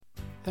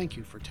Thank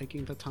you for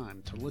taking the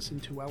time to listen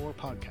to our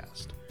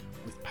podcast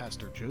with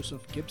Pastor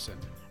Joseph Gibson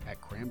at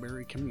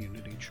Cranberry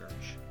Community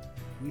Church.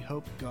 We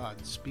hope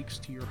God speaks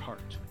to your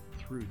heart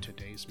through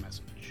today's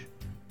message.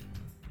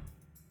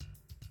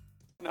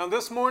 Now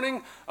this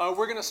morning,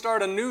 we're going to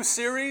start a new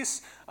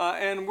series,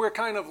 and we're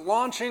kind of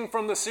launching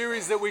from the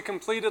series that we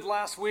completed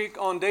last week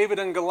on David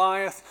and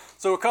Goliath.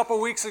 So a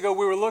couple weeks ago,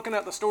 we were looking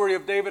at the story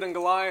of David and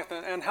Goliath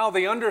and how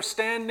the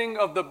understanding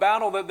of the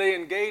battle that they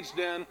engaged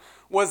in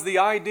was the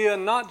idea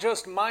not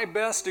just my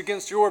best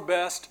against your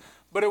best,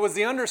 but it was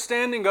the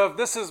understanding of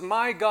this is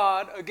my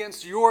God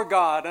against your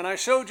God. And I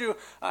showed you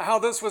how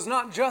this was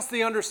not just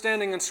the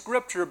understanding in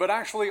Scripture, but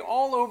actually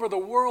all over the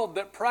world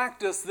that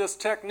practiced this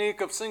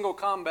technique of single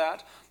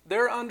combat.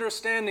 Their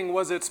understanding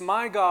was it's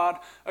my God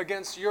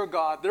against your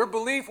God. Their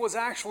belief was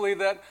actually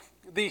that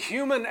the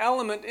human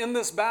element in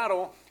this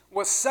battle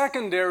was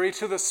secondary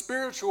to the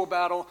spiritual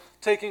battle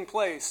taking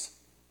place.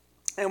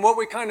 And what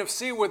we kind of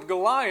see with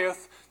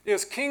Goliath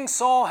is King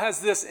Saul has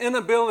this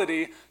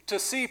inability to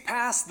see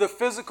past the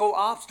physical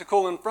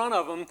obstacle in front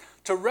of him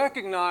to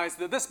recognize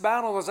that this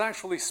battle is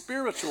actually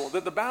spiritual,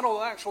 that the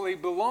battle actually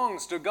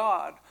belongs to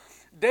God.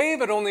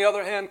 David, on the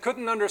other hand,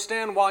 couldn't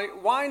understand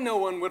why no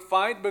one would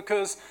fight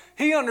because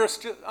he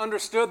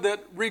understood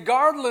that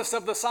regardless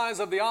of the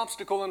size of the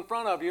obstacle in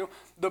front of you,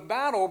 the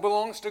battle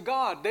belongs to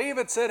God.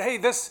 David said, hey,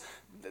 this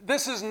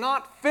is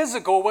not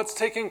physical what's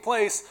taking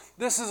place.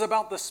 This is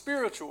about the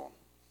spiritual.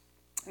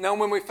 Now,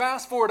 when we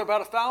fast forward about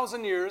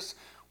 1,000 years,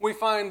 we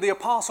find the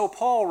Apostle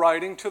Paul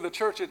writing to the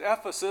church at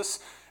Ephesus,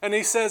 and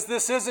he says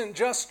this isn't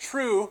just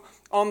true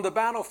on the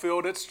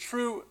battlefield, it's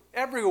true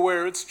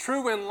everywhere, it's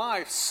true in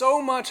life.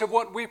 So much of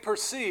what we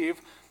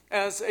perceive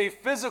as a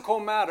physical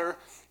matter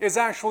is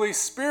actually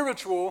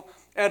spiritual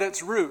at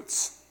its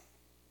roots.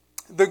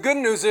 The good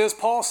news is,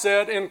 Paul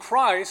said, in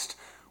Christ,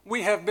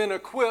 we have been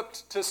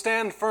equipped to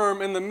stand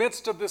firm in the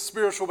midst of this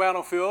spiritual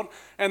battlefield,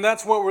 and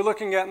that's what we're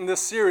looking at in this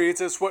series.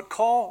 It's what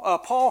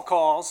Paul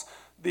calls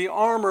the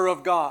armor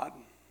of God.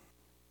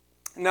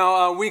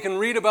 Now, we can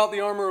read about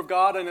the armor of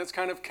God, and it's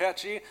kind of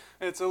catchy.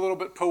 It's a little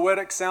bit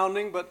poetic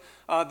sounding, but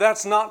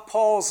that's not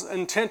Paul's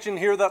intention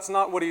here. That's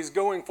not what he's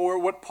going for.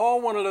 What Paul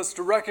wanted us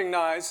to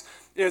recognize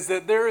is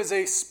that there is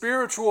a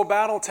spiritual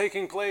battle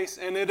taking place,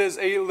 and it is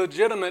a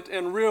legitimate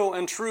and real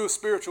and true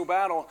spiritual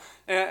battle.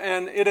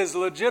 And it is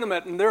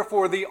legitimate, and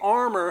therefore the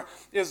armor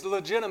is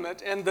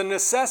legitimate, and the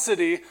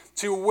necessity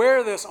to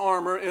wear this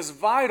armor is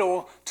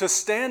vital to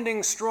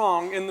standing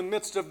strong in the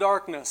midst of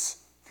darkness.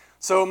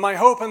 So my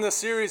hope in this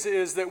series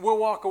is that we'll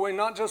walk away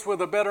not just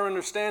with a better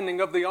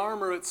understanding of the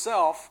armor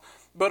itself,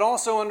 but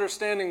also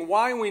understanding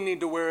why we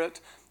need to wear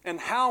it and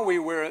how we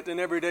wear it in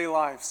everyday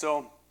life.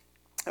 So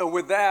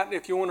with that,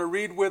 if you want to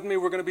read with me,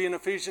 we're going to be in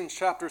Ephesians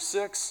chapter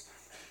 6,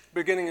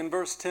 beginning in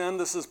verse 10.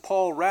 This is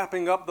Paul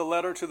wrapping up the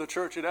letter to the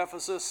church at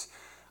Ephesus.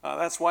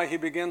 That's why he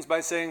begins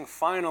by saying,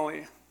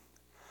 finally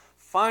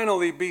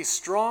be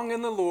strong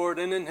in the Lord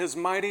and in His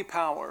mighty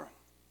power.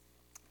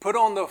 Put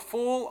on the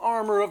full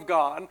armor of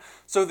God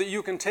so that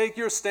you can take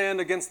your stand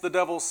against the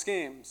devil's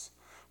schemes.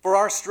 For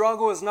our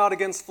struggle is not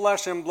against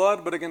flesh and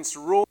blood, but against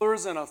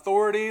rulers and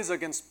authorities,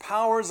 against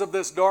powers of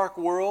this dark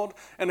world,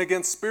 and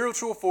against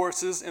spiritual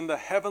forces in the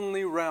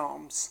heavenly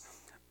realms.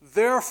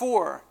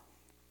 Therefore,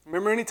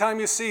 remember anytime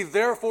you see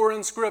therefore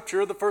in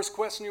Scripture, the first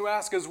question you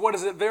ask is, what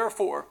is it there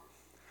for?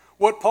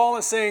 What Paul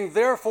is saying,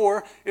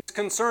 therefore, is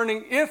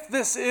concerning if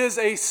this is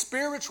a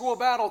spiritual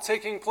battle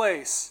taking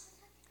place.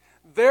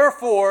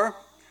 Therefore,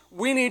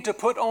 we need to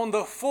put on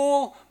the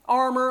full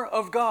armor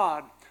of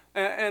God.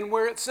 And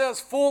where it says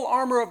full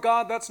armor of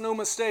God, that's no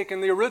mistake.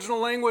 In the original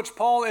language,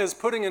 Paul is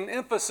putting an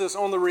emphasis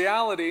on the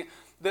reality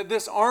that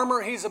this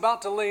armor he's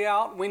about to lay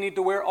out, we need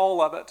to wear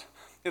all of it.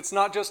 It's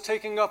not just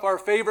taking up our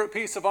favorite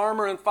piece of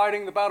armor and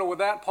fighting the battle with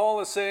that. Paul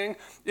is saying,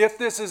 if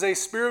this is a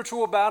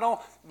spiritual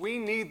battle, we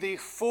need the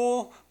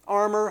full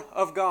armor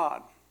of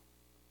God.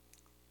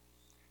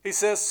 He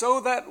says, so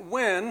that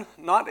when,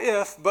 not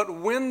if, but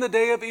when the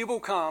day of evil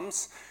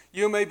comes,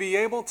 you may be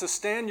able to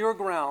stand your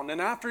ground, and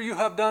after you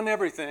have done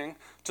everything,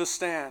 to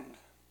stand.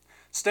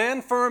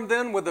 Stand firm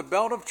then with the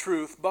belt of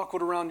truth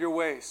buckled around your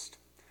waist,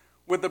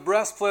 with the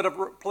breastplate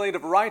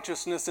of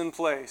righteousness in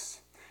place,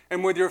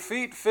 and with your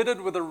feet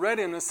fitted with the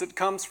readiness that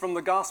comes from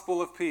the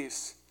gospel of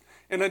peace.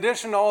 In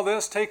addition to all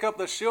this, take up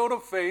the shield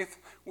of faith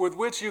with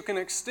which you can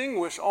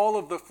extinguish all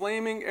of the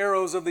flaming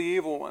arrows of the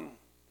evil one.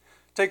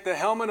 Take the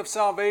helmet of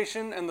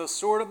salvation and the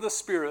sword of the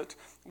Spirit,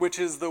 which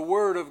is the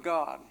word of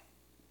God.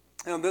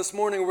 And this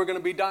morning we're going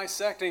to be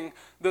dissecting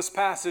this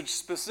passage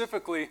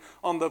specifically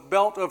on the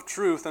belt of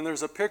truth. And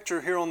there's a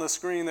picture here on the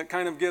screen that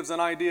kind of gives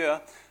an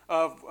idea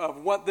of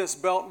what this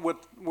belt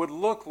would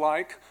look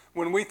like.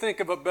 When we think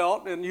of a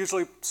belt, it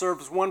usually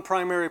serves one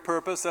primary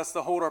purpose, that's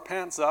to hold our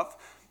pants up.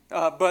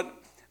 But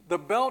the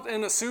belt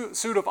in a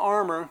suit of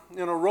armor,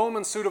 in a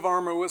Roman suit of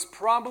armor, was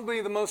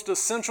probably the most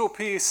essential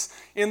piece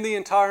in the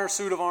entire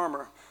suit of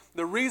armor.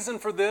 The reason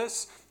for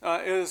this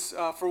is,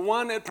 for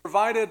one, it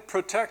provided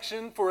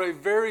protection for a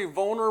very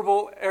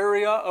vulnerable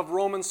area of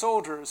Roman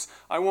soldiers.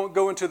 I won't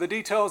go into the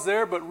details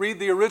there, but read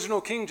the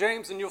original King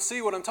James and you'll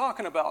see what I'm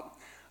talking about.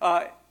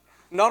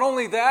 Not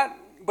only that,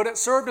 but it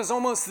served as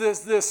almost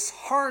this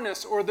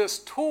harness or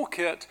this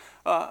toolkit,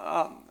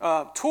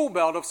 tool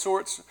belt of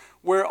sorts,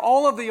 where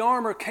all of the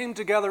armor came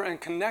together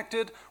and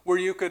connected, where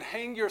you could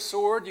hang your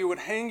sword, you would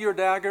hang your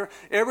dagger,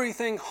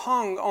 everything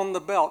hung on the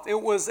belt.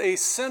 It was a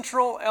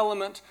central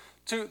element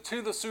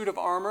to the suit of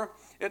armor.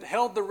 It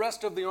held the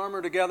rest of the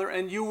armor together,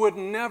 and you would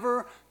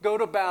never go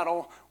to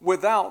battle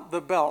without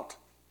the belt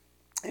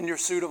in your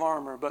suit of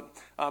armor. But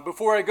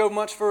before I go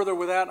much further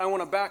with that, I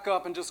want to back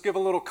up and just give a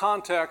little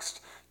context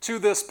to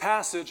this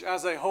passage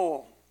as a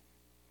whole.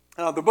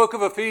 The book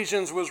of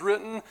Ephesians was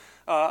written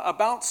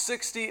about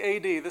 60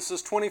 AD. This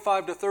is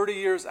 25 to 30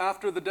 years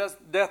after the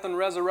death and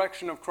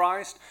resurrection of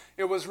Christ.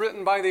 It was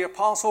written by the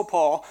Apostle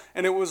Paul,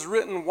 and it was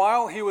written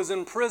while he was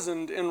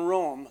imprisoned in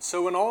Rome.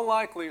 So in all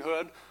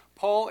likelihood,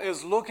 Paul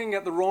is looking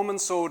at the Roman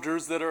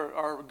soldiers that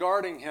are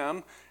guarding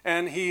him,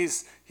 and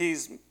he's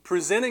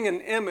presenting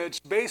an image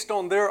based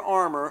on their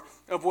armor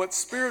of what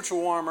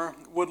spiritual armor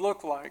would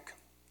look like.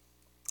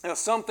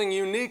 Something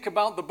unique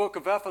about the book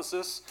of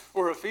Ephesus,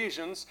 or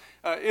Ephesians,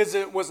 is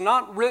it was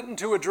not written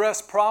to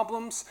address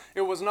problems.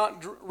 It was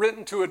not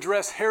written to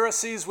address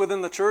heresies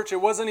within the church. It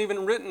wasn't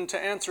even written to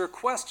answer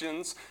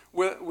questions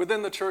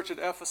within the church at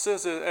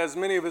Ephesus, as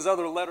many of his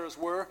other letters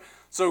were.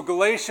 So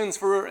Galatians,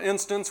 for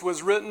instance,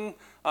 was written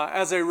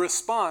as a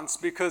response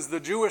because the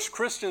Jewish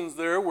Christians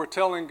there were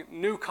telling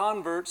new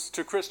converts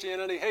to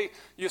Christianity, hey,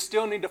 you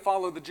still need to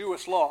follow the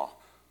Jewish law.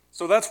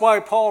 So that's why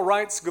Paul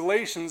writes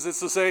Galatians, is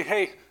to say,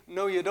 hey,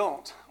 no, you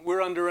don't.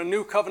 We're under a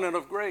new covenant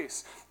of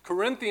grace.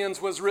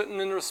 Corinthians was written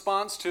in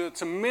response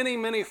to many,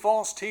 many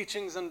false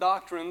teachings and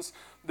doctrines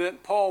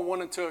that Paul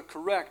wanted to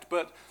correct.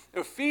 But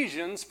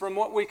Ephesians, from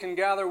what we can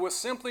gather, was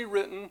simply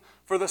written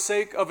for the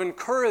sake of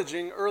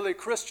encouraging early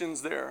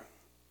Christians there.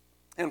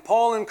 And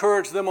Paul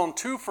encouraged them on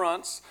two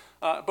fronts,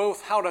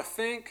 both how to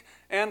think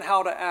and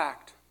how to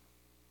act.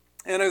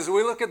 And as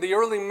we look at the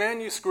early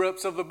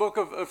manuscripts of the book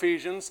of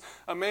Ephesians,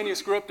 a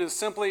manuscript is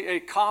simply a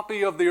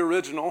copy of the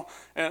original,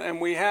 and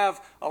we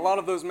have a lot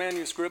of those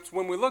manuscripts.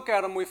 When we look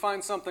at them, we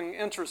find something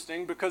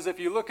interesting, because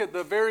if you look at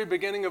the very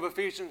beginning of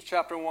Ephesians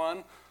chapter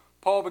 1,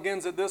 Paul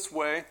begins it this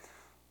way.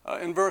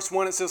 In verse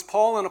 1 it says,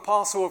 Paul, an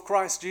apostle of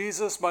Christ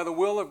Jesus, by the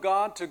will of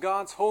God, to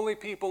God's holy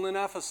people in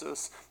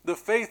Ephesus, the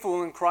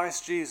faithful in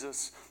Christ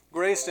Jesus.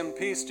 Grace and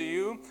peace to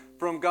you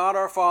from God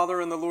our Father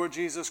and the Lord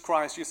Jesus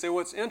Christ. You say,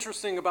 what's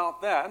interesting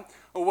about that?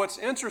 Well, what's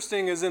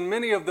interesting is in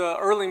many of the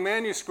early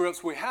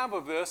manuscripts we have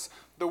of this,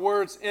 the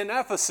words in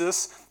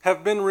Ephesus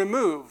have been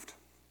removed.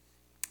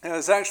 And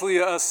there's actually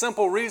a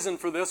simple reason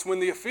for this. When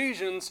the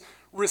Ephesians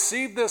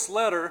received this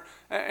letter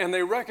and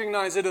they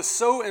recognize it is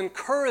so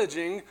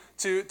encouraging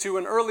to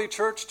an early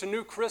church, to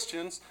new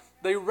Christians,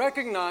 they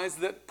recognize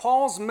that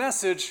Paul's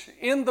message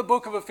in the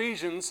book of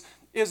Ephesians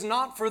is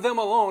not for them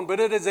alone, but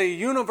it is a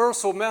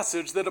universal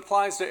message that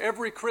applies to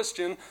every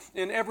Christian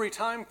in every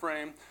time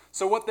frame.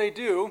 So what they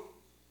do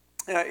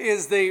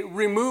is they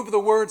remove the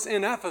words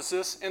in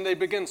Ephesus and they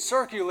begin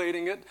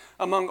circulating it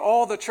among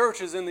all the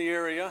churches in the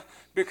area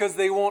because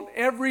they want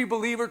every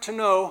believer to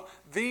know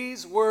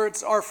these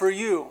words are for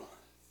you.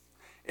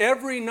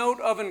 Every note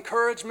of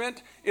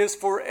encouragement is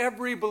for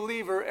every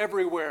believer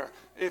everywhere.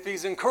 If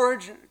he's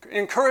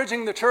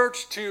encouraging the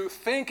church to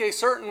think a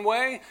certain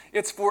way,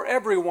 it's for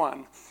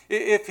everyone.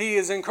 If he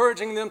is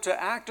encouraging them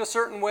to act a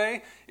certain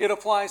way, it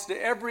applies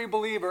to every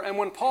believer. And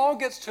when Paul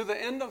gets to the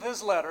end of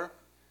his letter,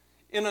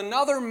 in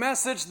another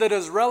message that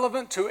is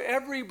relevant to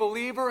every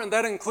believer, and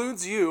that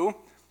includes you,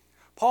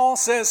 Paul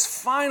says,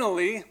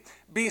 finally,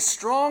 be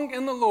strong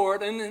in the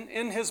Lord and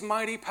in his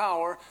mighty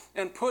power,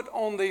 and put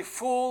on the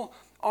full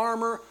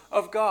armor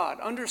of God.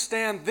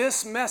 Understand,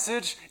 this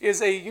message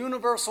is a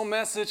universal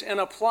message and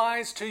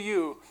applies to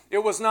you. It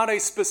was not a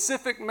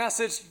specific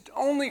message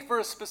only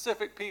for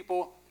specific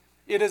people.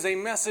 It is a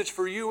message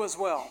for you as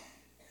well.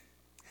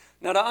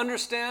 Now, to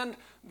understand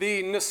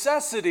the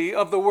necessity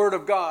of the Word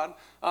of God,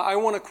 I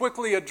want to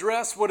quickly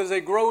address what is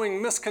a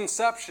growing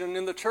misconception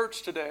in the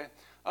church today.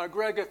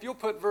 Greg, if you'll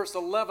put verse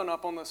 11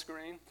 up on the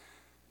screen.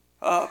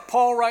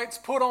 Paul writes,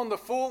 put on the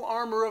full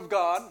armor of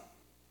God.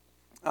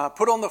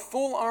 Put on the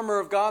full armor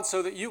of God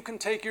so that you can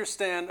take your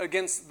stand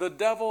against the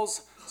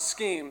devil's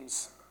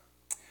schemes.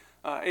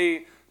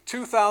 A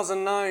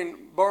 2009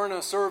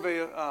 Barna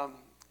survey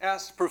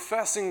asked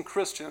professing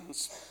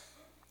Christians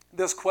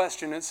this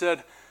question. It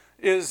said,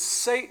 is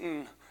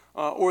Satan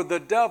or the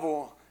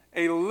devil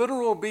a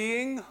literal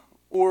being,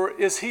 or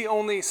is he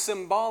only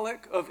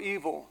symbolic of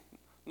evil?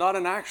 Not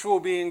an actual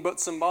being, but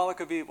symbolic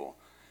of evil.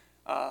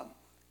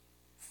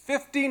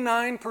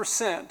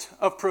 59%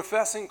 of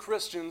professing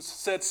Christians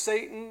said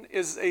Satan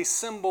is a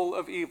symbol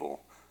of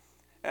evil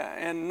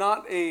and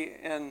not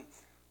an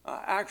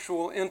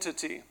actual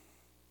entity,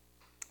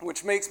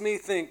 which makes me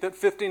think that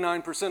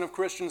 59% of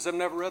Christians have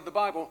never read the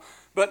Bible.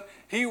 But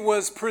he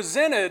was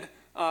presented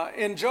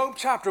in Job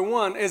chapter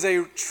 1 is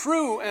a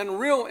true and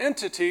real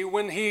entity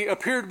when he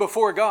appeared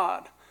before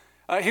God.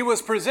 He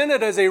was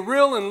presented as a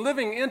real and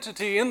living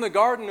entity in the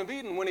Garden of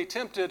Eden when he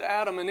tempted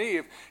Adam and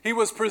Eve. He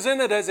was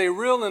presented as a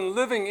real and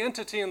living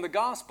entity in the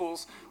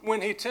Gospels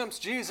when he tempts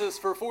Jesus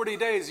for 40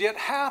 days. Yet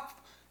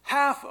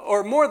half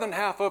or more than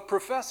half of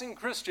professing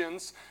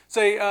Christians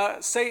say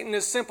Satan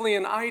is simply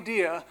an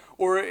idea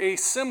or a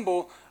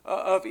symbol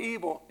of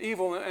evil.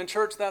 And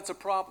church, that's a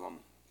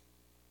problem.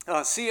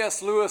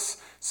 C.S.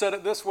 Lewis said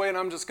it this way, and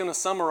I'm just going to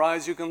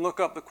summarize. You can look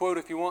up the quote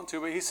if you want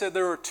to, but he said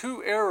there are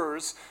two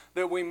errors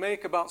that we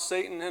make about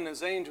Satan and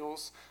his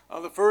angels.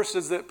 The first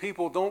is that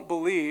people don't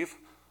believe,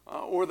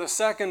 or the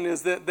second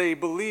is that they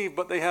believe,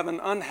 but they have an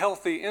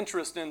unhealthy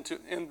interest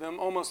in them,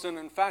 almost an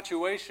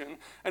infatuation.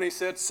 And he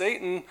said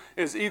Satan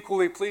is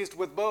equally pleased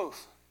with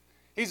both.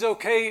 He's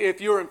okay if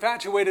you're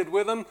infatuated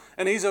with him,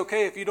 and he's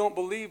okay if you don't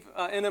believe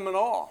in him at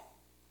all.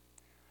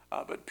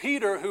 But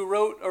Peter,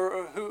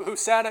 who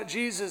sat at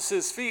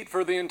Jesus' feet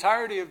for the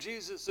entirety of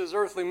Jesus'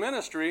 earthly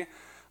ministry,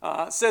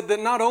 said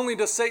that not only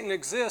does Satan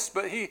exist,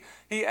 but he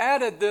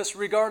added this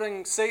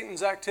regarding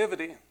Satan's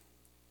activity.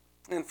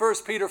 In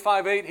 1 Peter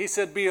 5:8, he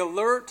said, "Be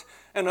alert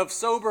and of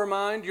sober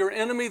mind. Your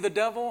enemy, the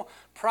devil,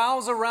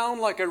 prowls around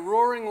like a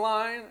roaring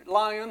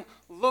lion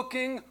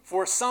looking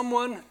for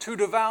someone to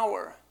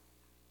devour."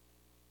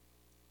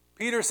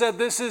 Peter said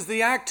this is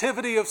the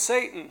activity of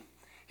Satan.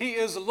 He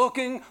is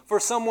looking for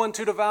someone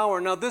to devour.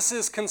 Now, this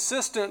is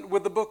consistent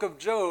with the book of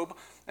Job,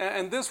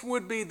 and this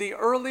would be the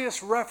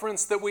earliest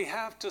reference that we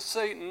have to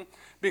Satan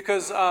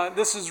because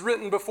this is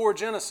written before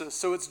Genesis.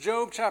 So it's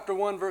Job chapter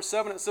 1, verse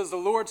 7. It says, "The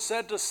Lord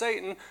said to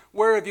Satan,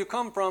 'Where have you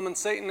come from?' And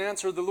Satan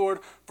answered the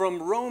Lord,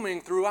 'From roaming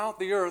throughout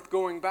the earth,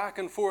 going back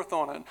and forth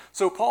on it.'"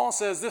 So Paul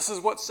says this is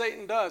what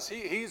Satan does.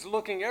 He's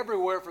looking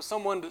everywhere for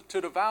someone to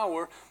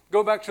devour.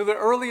 Go back to the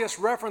earliest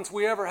reference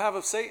we ever have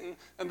of Satan,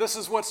 and this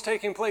is what's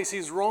taking place.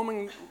 He's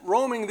roaming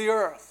the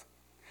earth.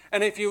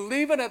 And if you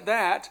leave it at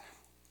that,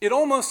 it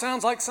almost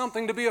sounds like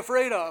something to be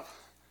afraid of.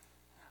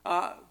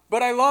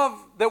 But I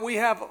love that we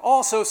have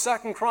also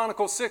 2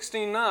 Chronicles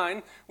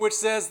 16:9, which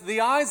says, "The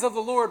eyes of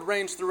the Lord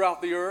range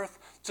throughout the earth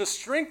to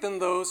strengthen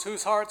those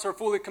whose hearts are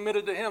fully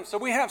committed to him." So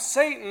we have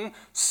Satan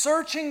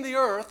searching the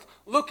earth,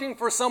 looking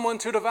for someone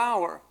to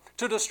devour,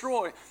 to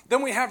destroy.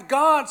 Then we have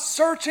God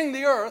searching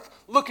the earth,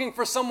 looking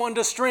for someone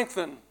to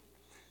strengthen.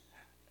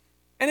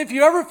 And if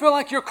you ever feel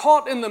like you're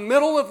caught in the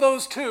middle of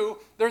those two,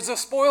 there's a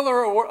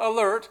spoiler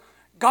alert.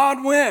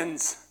 God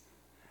wins.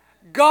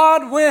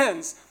 God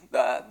wins.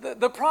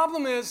 The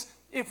problem is,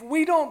 if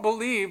we don't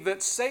believe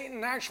that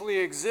Satan actually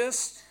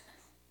exists,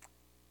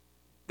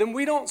 then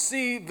we don't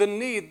see the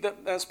need, that,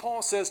 as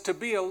Paul says, to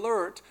be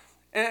alert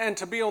and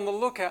to be on the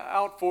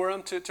lookout for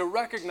him, to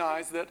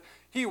recognize that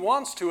he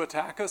wants to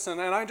attack us.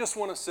 And I just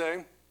want to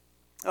say,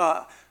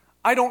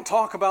 I don't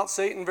talk about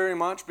Satan very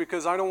much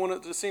because I don't want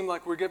it to seem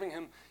like we're giving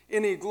him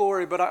any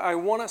glory, but I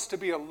want us to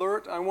be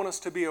alert. I want us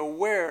to be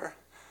aware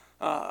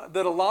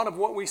that a lot of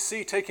what we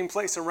see taking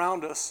place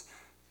around us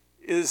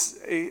is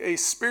a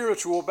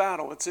spiritual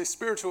battle. It's a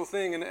spiritual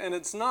thing, and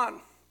it's not,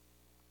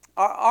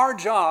 our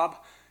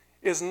job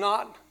is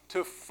not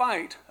to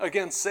fight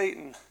against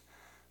Satan.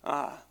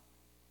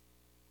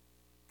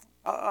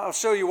 I'll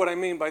show you what I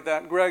mean by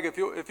that. Greg, if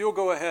you'll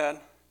go ahead.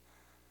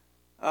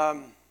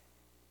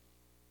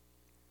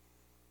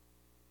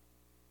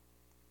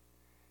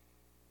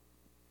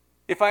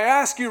 If I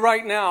ask you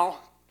right now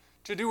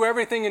to do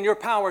everything in your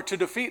power to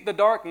defeat the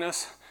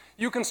darkness,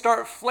 you can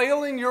start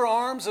flailing your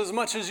arms as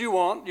much as you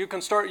want. You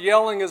can start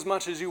yelling as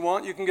much as you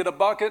want. You can get a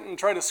bucket and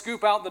try to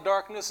scoop out the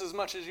darkness as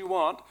much as you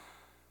want.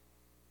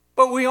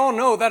 But we all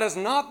know that is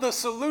not the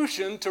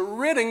solution to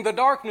ridding the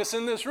darkness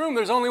in this room.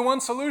 There's only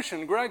one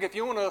solution. Greg, if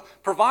you want to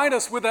provide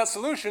us with that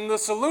solution, the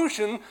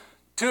solution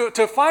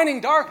to fighting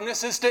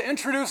darkness is to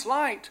introduce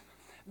light.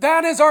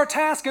 That is our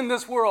task in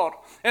this world.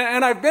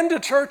 And I've been to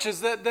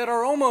churches that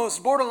are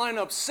almost borderline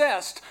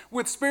obsessed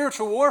with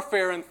spiritual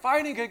warfare and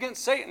fighting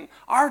against Satan.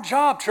 Our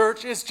job,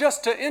 church, is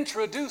just to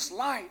introduce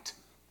light.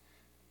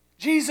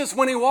 Jesus,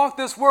 when he walked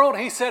this world,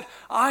 he said,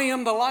 "I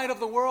am the light of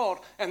the world."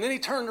 And then he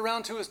turned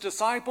around to his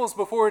disciples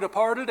before he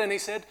departed and he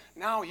said,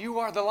 "Now you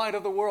are the light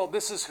of the world.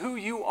 This is who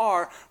you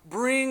are.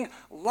 Bring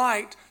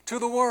light to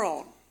the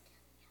world."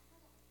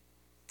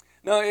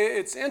 Now,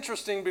 it's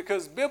interesting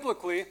because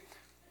biblically,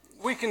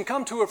 we can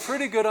come to a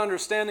pretty good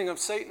understanding of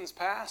Satan's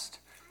past,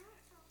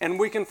 and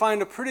we can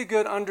find a pretty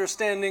good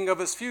understanding of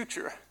his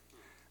future.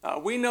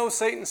 We know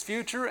Satan's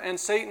future, and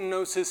Satan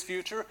knows his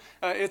future.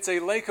 It's a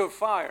lake of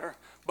fire.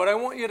 But I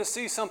want you to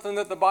see something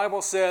that the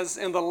Bible says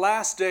in the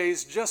last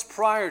days, just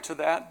prior to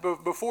that,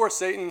 before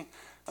Satan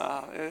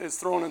is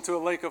thrown into a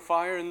lake of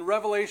fire. In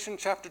Revelation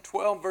chapter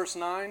 12, verse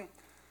 9,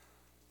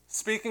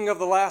 speaking of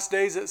the last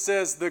days, it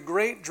says, "The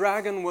great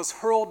dragon was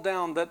hurled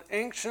down, that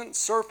ancient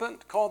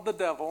serpent called the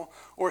devil,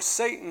 or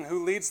Satan,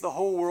 who leads the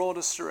whole world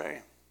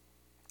astray.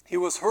 He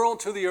was hurled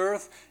to the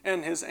earth,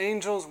 and his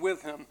angels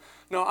with him.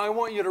 Now, I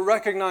want you to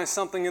recognize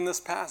something in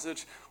this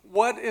passage.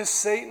 What is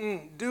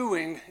Satan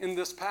doing in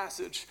this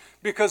passage?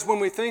 Because when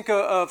we think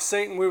of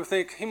Satan, we would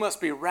think he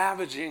must be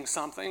ravaging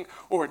something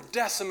or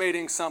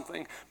decimating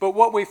something. But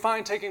what we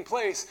find taking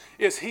place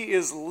is he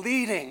is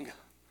leading.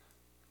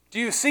 Do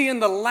you see, in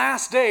the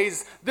last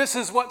days, this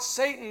is what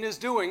Satan is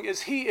doing,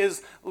 is he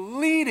is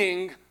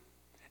leading,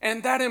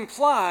 and that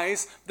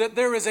implies that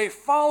there is a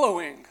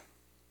following.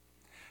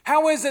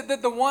 How is it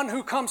that the one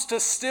who comes to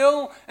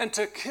steal and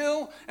to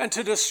kill and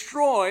to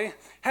destroy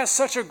has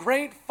such a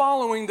great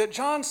following that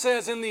John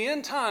says in the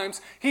end times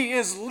he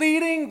is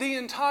leading the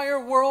entire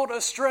world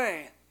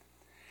astray?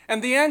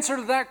 And the answer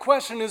to that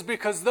question is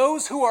because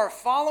those who are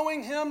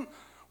following him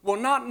will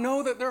not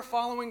know that they're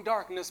following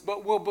darkness,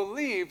 but will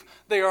believe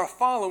they are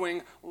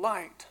following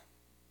light.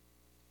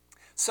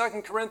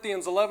 2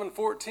 Corinthians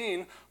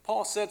 11:14,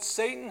 Paul said,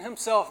 Satan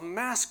himself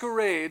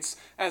masquerades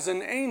as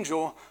an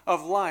angel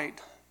of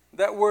light.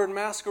 That word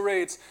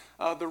masquerades,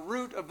 the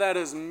root of that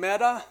is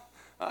meta,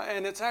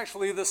 and it's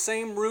actually the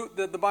same root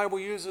that the Bible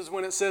uses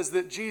when it says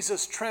that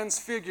Jesus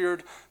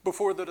transfigured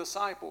before the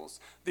disciples.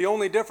 The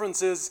only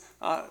difference is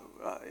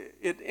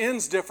it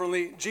ends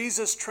differently.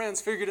 Jesus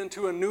transfigured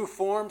into a new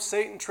form.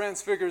 Satan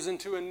transfigures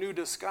into a new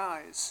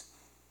disguise.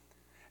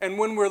 And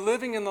when we're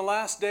living in the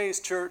last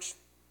days, church,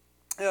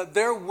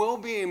 there will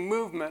be a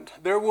movement.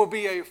 There will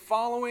be a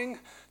following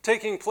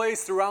taking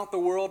place throughout the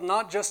world,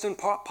 not just in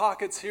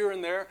pockets here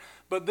and there,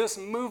 but this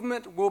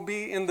movement will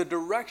be in the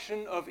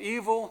direction of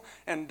evil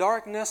and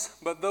darkness,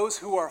 but those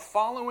who are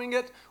following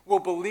it will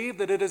believe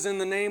that it is in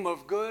the name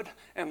of good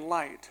and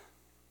light.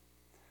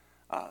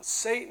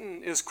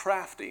 Satan is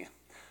crafty.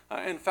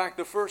 In fact,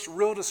 the first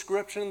real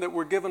description that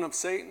we're given of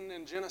Satan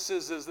in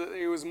Genesis is that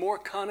he was more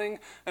cunning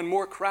and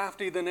more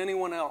crafty than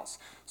anyone else.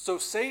 So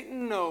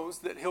Satan knows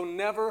that he'll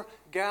never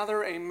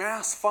gather a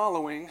mass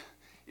following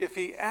if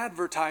he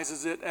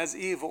advertises it as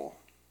evil.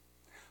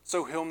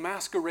 So he'll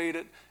masquerade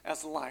it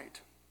as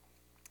light.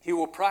 He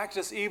will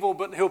practice evil,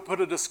 but he'll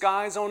put a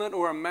disguise on it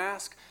or a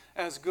mask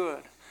as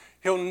good.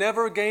 He'll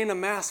never gain a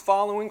mass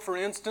following, for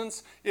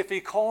instance, if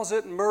he calls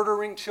it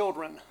murdering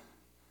children.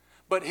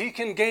 But he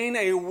can gain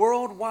a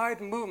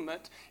worldwide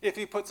movement if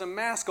he puts a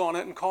mask on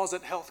it and calls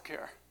it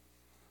healthcare.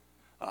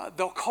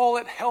 They'll call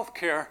it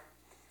healthcare,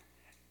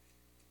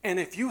 and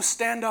if you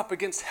stand up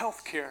against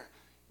healthcare,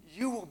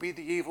 you will be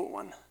the evil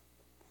one.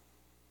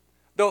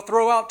 They'll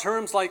throw out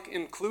terms like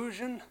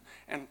inclusion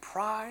and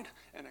pride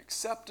and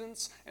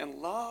acceptance and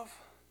love.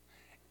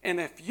 And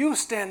if you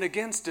stand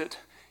against it,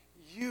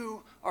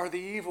 you are the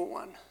evil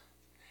one.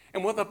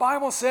 And what the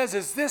Bible says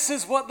is this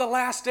is what the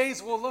last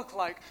days will look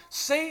like.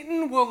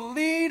 Satan will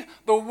lead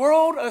the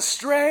world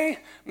astray,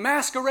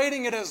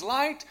 masquerading it as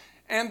light,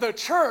 and the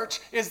church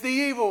is the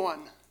evil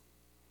one.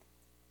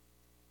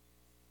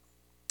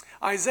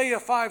 Isaiah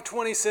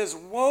 5:20 says,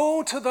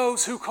 woe to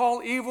those who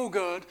call evil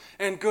good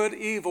and good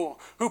evil,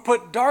 who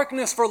put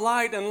darkness for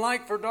light and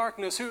light for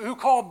darkness, who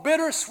call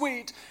bitter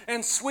sweet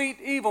and sweet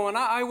evil. And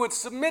I would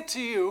submit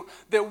to you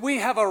that we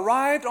have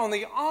arrived on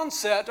the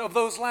onset of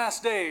those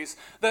last days,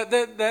 that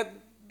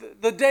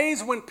the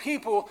days when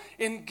people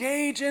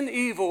engage in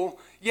evil,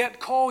 yet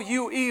call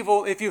you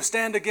evil if you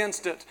stand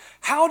against it.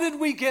 How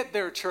did we get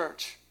there,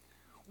 church?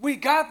 We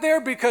got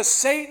there because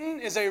Satan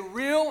is a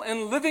real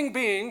and living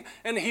being,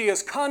 and he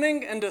is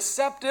cunning and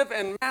deceptive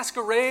and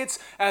masquerades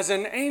as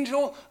an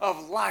angel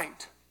of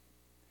light.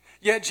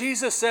 Yet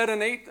Jesus said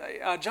in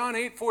John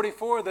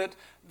 8:44 that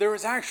there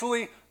is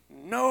actually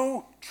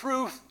no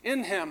truth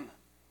in him.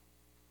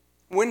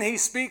 When he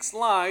speaks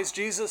lies,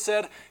 Jesus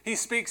said he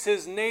speaks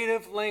his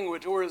native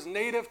language or his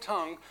native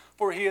tongue,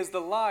 for he is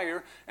the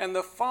liar and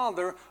the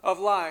father of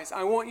lies.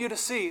 I want you to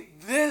see,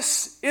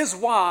 this is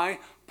why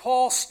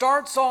Paul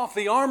starts off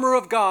the armor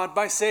of God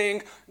by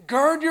saying,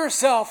 gird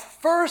yourself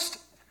first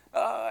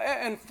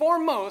and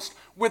foremost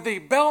with the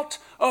belt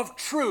of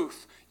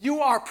truth. You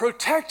are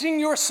protecting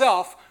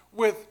yourself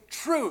with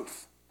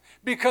truth.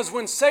 Because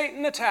when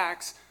Satan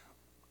attacks,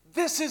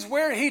 this is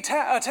where he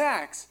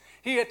attacks.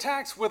 He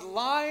attacks with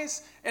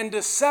lies and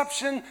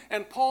deception,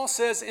 and Paul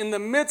says in the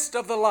midst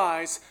of the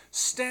lies,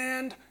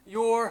 stand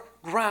your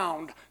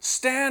ground.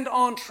 Stand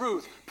on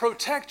truth.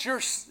 Protect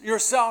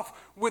yourself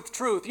with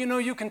truth. You know,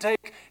 you can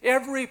take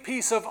every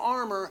piece of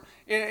armor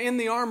in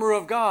the armor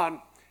of God.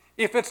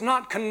 If it's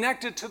not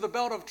connected to the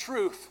belt of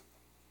truth,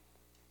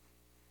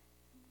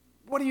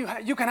 what do you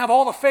have? You can have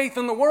all the faith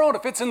in the world.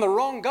 If it's in the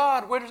wrong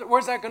God,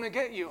 where's that going to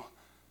get you?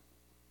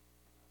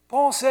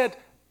 Paul said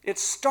it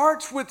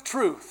starts with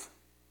truth.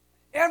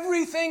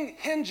 Everything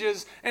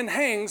hinges and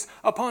hangs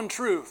upon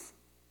truth.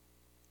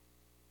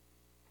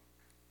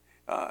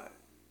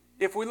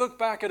 If we look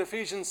back at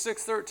Ephesians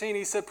 6:13,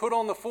 he said, put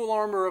on the full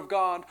armor of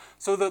God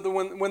so that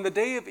when the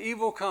day of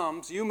evil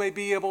comes, you may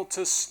be able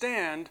to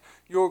stand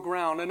your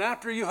ground. And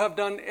after you have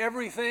done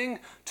everything,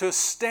 to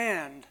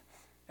stand.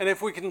 And if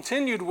we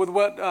continued with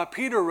what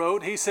Peter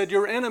wrote, he said,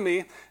 your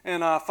enemy, in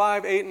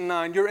 5, 8, and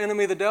 9, your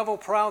enemy, the devil,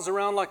 prowls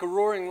around like a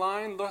roaring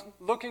lion,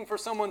 looking for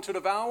someone to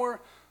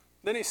devour.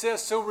 Then he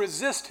says, so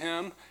resist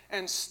him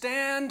and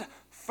stand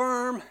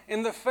firm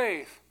in the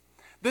faith.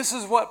 This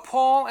is what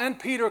Paul and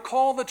Peter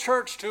call the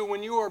church to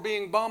when you are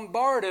being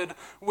bombarded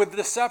with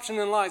deception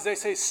and lies. They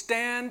say,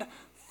 stand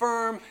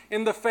firm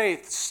in the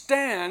faith.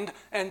 Stand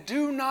and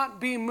do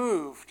not be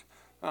moved.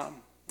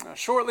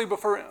 Shortly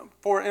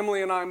before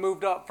Emily and I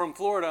moved up from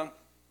Florida,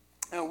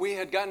 we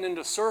had gotten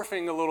into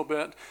surfing a little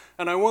bit,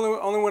 and I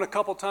only went a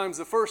couple times.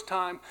 The first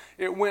time,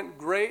 it went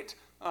great.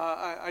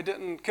 I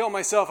didn't kill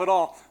myself at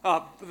all.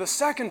 The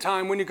second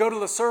time, when you go to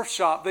the surf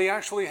shop, they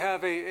actually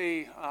have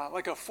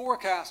like a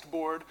forecast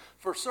board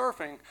for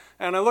surfing.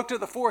 And I looked at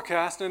the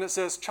forecast, and it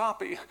says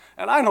choppy.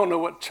 And I don't know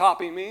what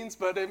choppy means,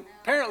 but it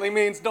apparently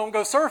means don't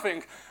go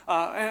surfing.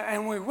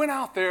 And we went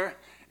out there,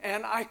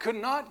 and I could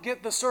not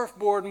get the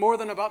surfboard more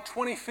than about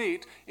 20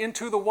 feet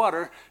into the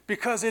water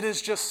because it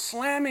is just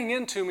slamming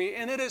into me,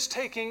 and it is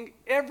taking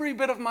every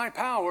bit of my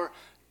power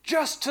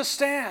just to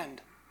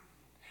stand.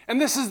 And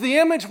this is the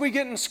image we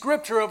get in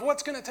Scripture of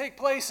what's going to take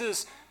place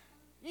is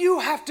you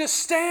have to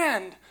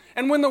stand.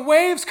 And when the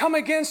waves come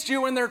against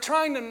you and they're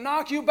trying to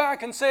knock you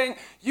back and saying,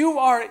 you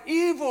are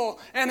evil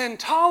and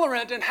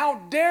intolerant and how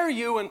dare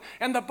you,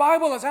 and the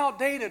Bible is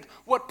outdated,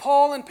 what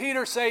Paul and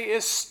Peter say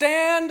is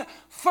stand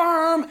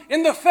firm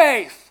in the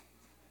faith.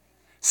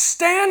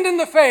 Stand in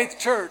the faith,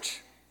 church.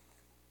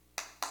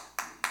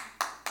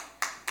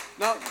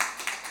 Now,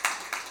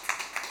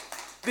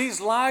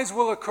 these lies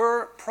will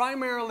occur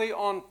primarily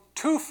on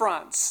two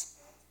fronts.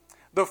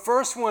 The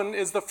first one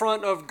is the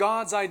front of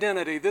God's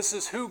identity. This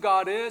is who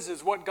God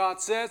is what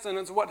God says, and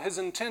it's what His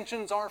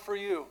intentions are for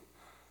you.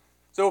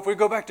 So if we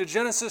go back to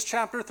Genesis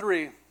chapter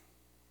 3,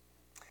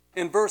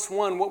 in verse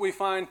 1, what we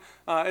find,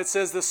 it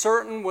says, the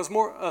serpent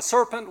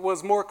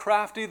was more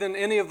crafty than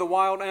any of the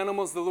wild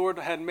animals the Lord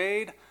had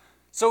made.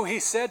 So he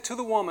said to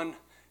the woman,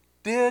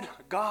 did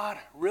God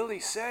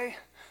really say?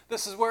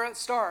 This is where it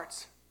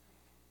starts.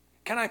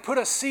 Can I put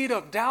a seed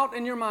of doubt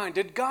in your mind?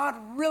 Did God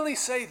really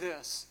say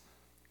this?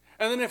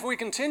 And then if we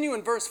continue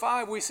in verse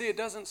 5, we see it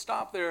doesn't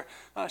stop there.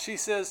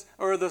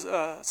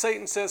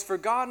 Satan says, for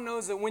God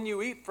knows that when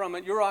you eat from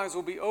it, your eyes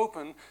will be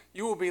open.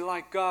 You will be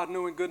like God,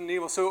 knowing good and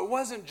evil. So it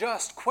wasn't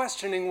just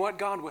questioning what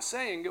God was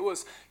saying. It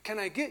was, can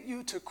I get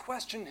you to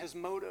question His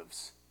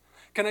motives?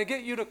 Can I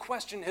get you to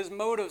question His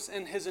motives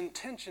and His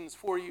intentions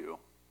for you?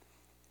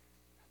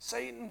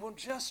 Satan will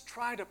just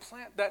try to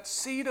plant that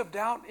seed of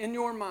doubt in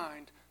your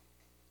mind.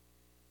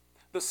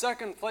 The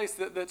second place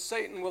that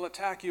Satan will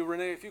attack you,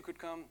 Renee, if you could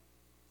come,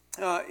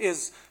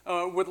 is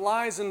with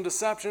lies and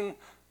deception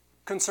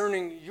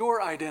concerning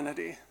your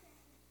identity,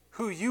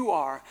 who you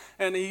are.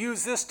 And he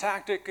used this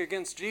tactic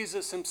against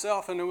Jesus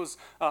himself, and it was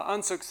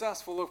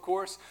unsuccessful, of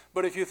course.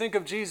 But if you think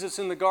of Jesus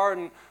in the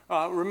garden,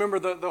 remember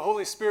the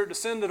Holy Spirit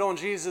descended on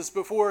Jesus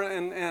before,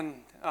 and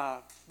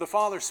the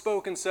Father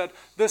spoke and said,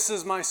 this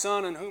is my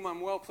Son in whom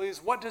I'm well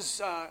pleased. What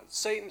does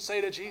Satan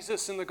say to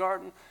Jesus in the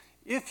garden?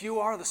 If you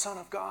are the Son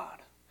of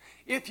God.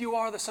 If you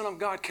are the Son of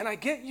God, can I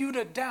get you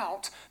to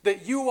doubt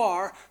that you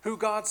are who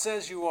God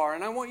says you are?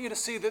 And I want you to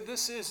see that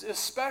this is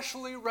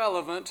especially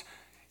relevant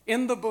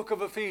in the book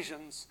of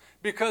Ephesians.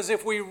 Because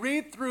if we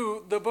read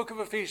through the book of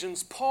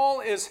Ephesians, Paul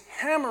is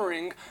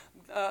hammering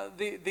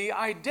the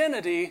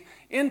identity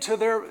into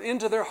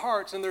their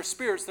hearts and their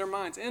spirits, their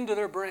minds, into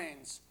their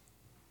brains.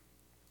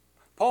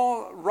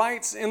 Paul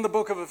writes in the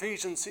book of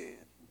Ephesians,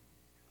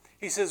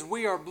 he says,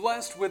 we are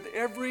blessed with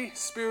every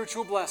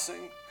spiritual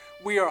blessing.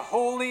 We are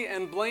holy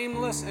and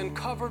blameless and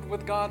covered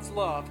with God's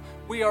love.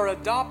 We are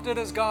adopted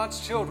as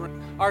God's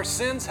children. Our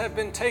sins have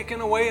been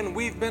taken away and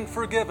we've been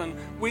forgiven.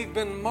 We've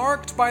been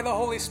marked by the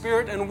Holy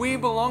Spirit and we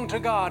belong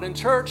to God. And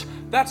church,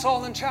 that's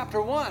all in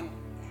chapter 1.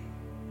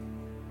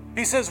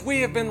 He says,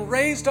 we have been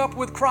raised up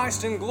with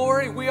Christ in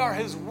glory. We are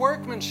His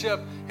workmanship,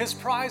 His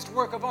prized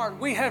work of art.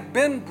 We have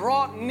been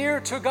brought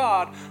near to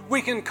God.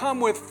 We can come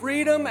with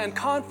freedom and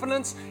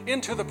confidence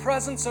into the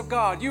presence of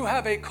God. You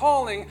have a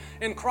calling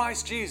in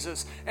Christ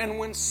Jesus. And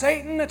when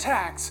Satan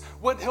attacks,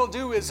 what he'll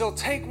do is he'll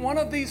take one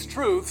of these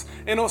truths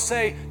and he'll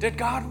say, did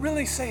God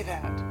really say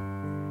that?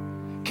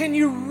 Can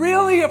you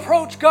really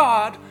approach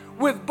God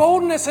with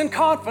boldness and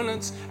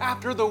confidence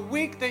after the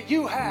week that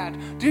you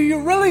had? Do you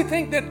really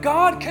think that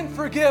God can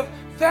forgive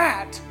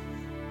that?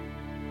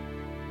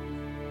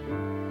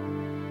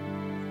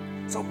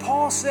 So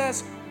Paul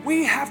says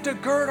we have to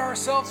gird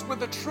ourselves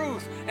with the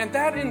truth, and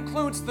that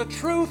includes the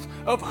truth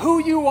of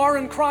who you are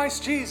in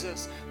Christ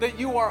Jesus, that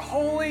you are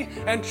holy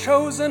and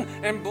chosen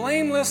and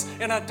blameless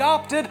and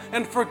adopted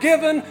and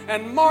forgiven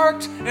and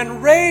marked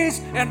and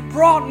raised and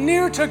brought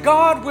near to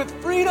God with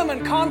freedom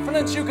and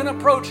confidence. You can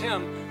approach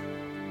Him.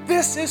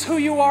 This is who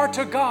you are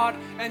to God,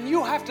 and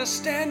you have to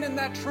stand in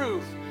that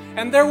truth.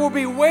 And there will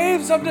be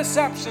waves of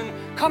deception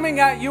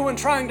coming at you and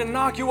trying to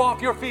knock you off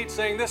your feet,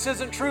 saying, this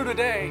isn't true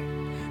today.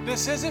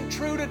 This isn't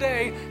true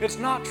today. It's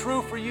not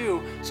true for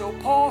you. So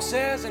Paul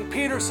says, and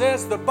Peter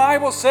says, the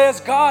Bible says,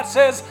 God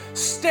says,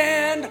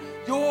 stand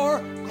your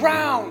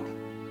ground.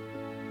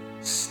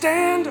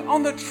 Stand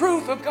on the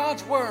truth of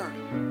God's Word.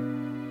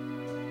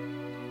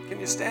 Can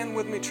you stand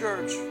with me,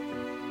 church?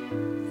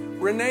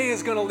 Renee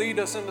is going to lead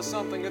us into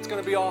something that's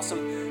going to be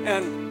awesome.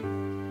 And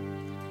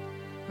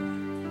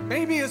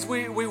maybe as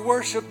we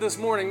worship this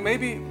morning,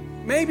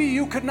 maybe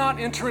you could not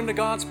enter into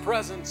God's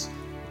presence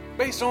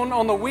based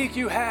on the week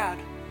you had.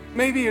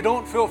 Maybe you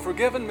don't feel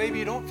forgiven. Maybe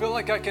you don't feel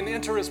like I can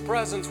enter His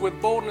presence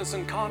with boldness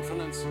and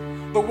confidence.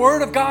 The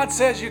Word of God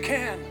says you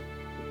can.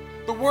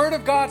 The Word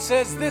of God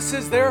says this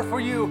is there for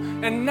you,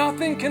 and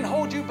nothing can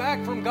hold you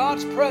back from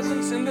God's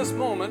presence in this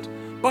moment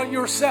but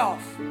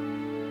yourself.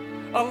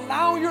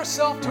 Allow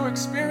yourself to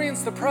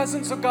experience the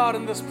presence of God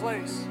in this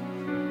place.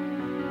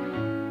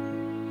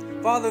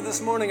 Father,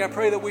 this morning I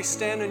pray that we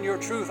stand in your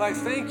truth. I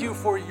thank you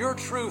for your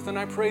truth, and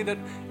I pray that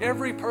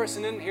every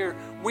person in here,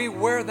 we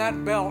wear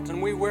that belt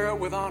and we wear it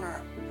with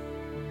honor.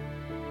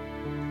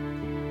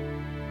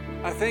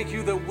 I thank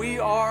you that we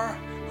are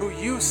who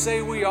you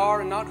say we are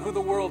and not who the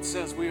world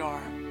says we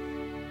are.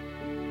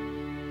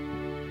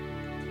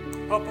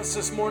 Help us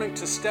this morning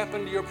to step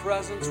into your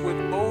presence with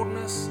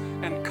boldness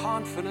and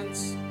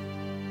confidence,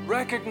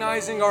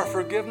 recognizing our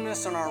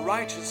forgiveness and our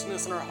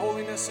righteousness and our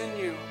holiness in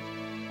you.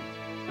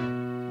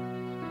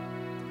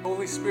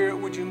 Holy Spirit,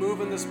 would you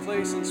move in this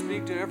place and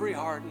speak to every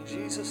heart in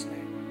Jesus'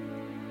 name.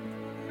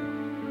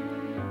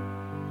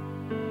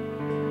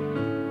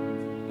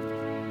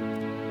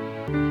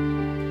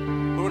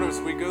 Lord,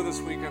 as we go this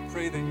week, I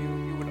pray that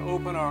you would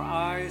open our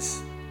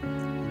eyes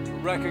to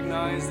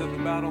recognize that the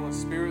battle is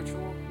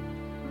spiritual.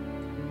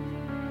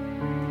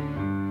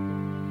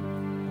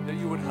 That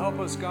you would help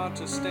us, God,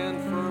 to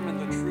stand firm in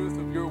the truth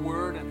of your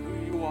word and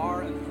who you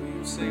are and who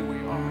you say we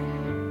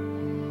are.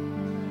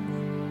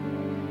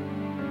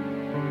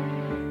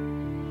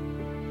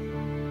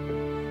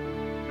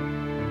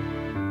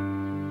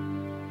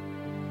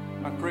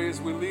 I pray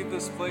as we leave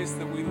this place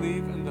that we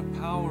leave in the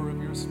power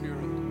of your Spirit.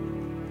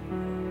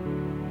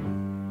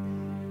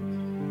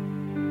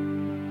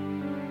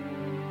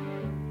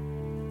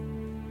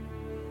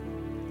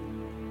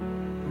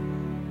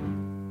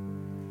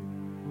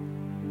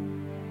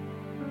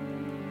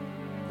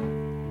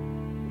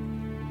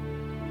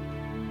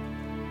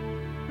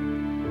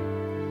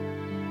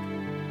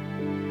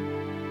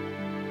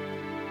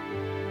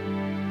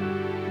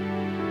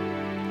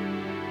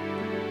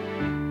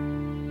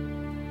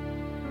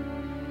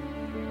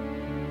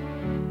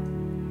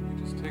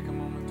 Take a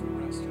moment to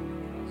rest in your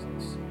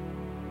presence.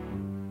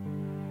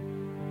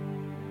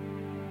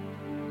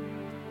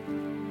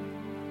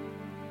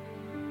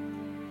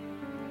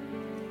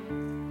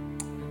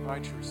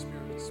 Invite your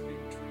Spirit to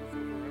speak truth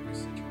over every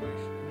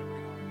situation and every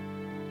heart.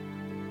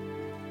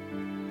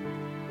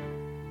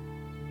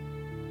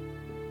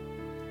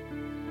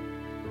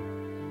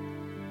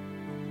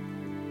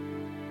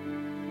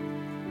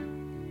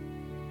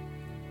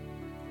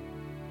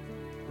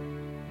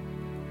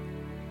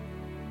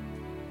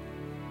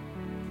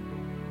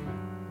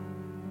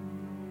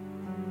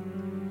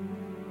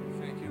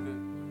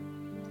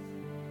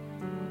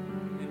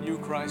 You,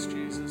 Christ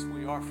Jesus,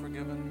 we are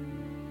forgiven.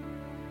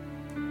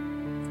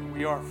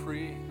 We are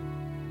free.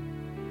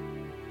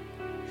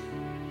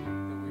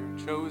 That we are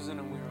chosen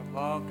and we are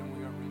loved and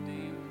we are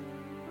redeemed.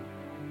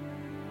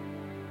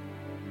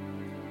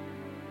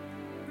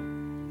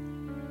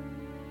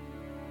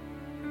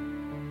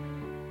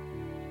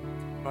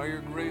 By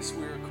your grace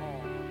we are called.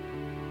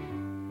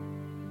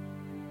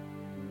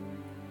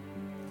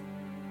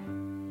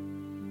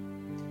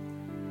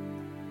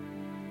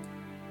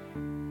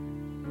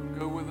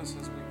 Go with us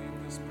as we leave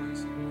this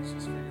place and use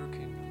us for your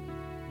kingdom.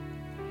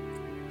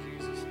 In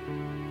Jesus'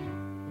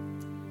 name.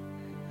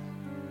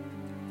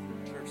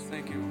 Church,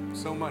 thank you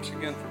so much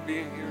again for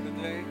being here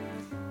today.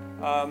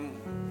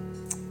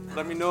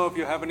 Let me know if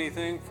you have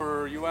anything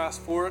for You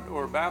Asked For It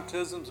or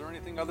baptisms or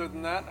anything other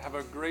than that. Have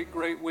a great,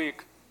 great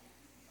week.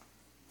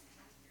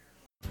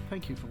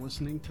 Thank you for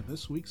listening to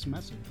this week's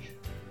message.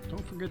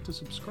 Don't forget to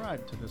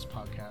subscribe to this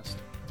podcast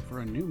for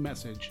a new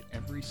message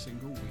every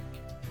single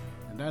week.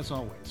 And as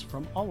always,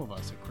 from all of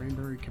us at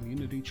Cranberry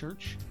Community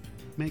Church,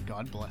 may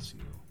God bless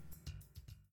you.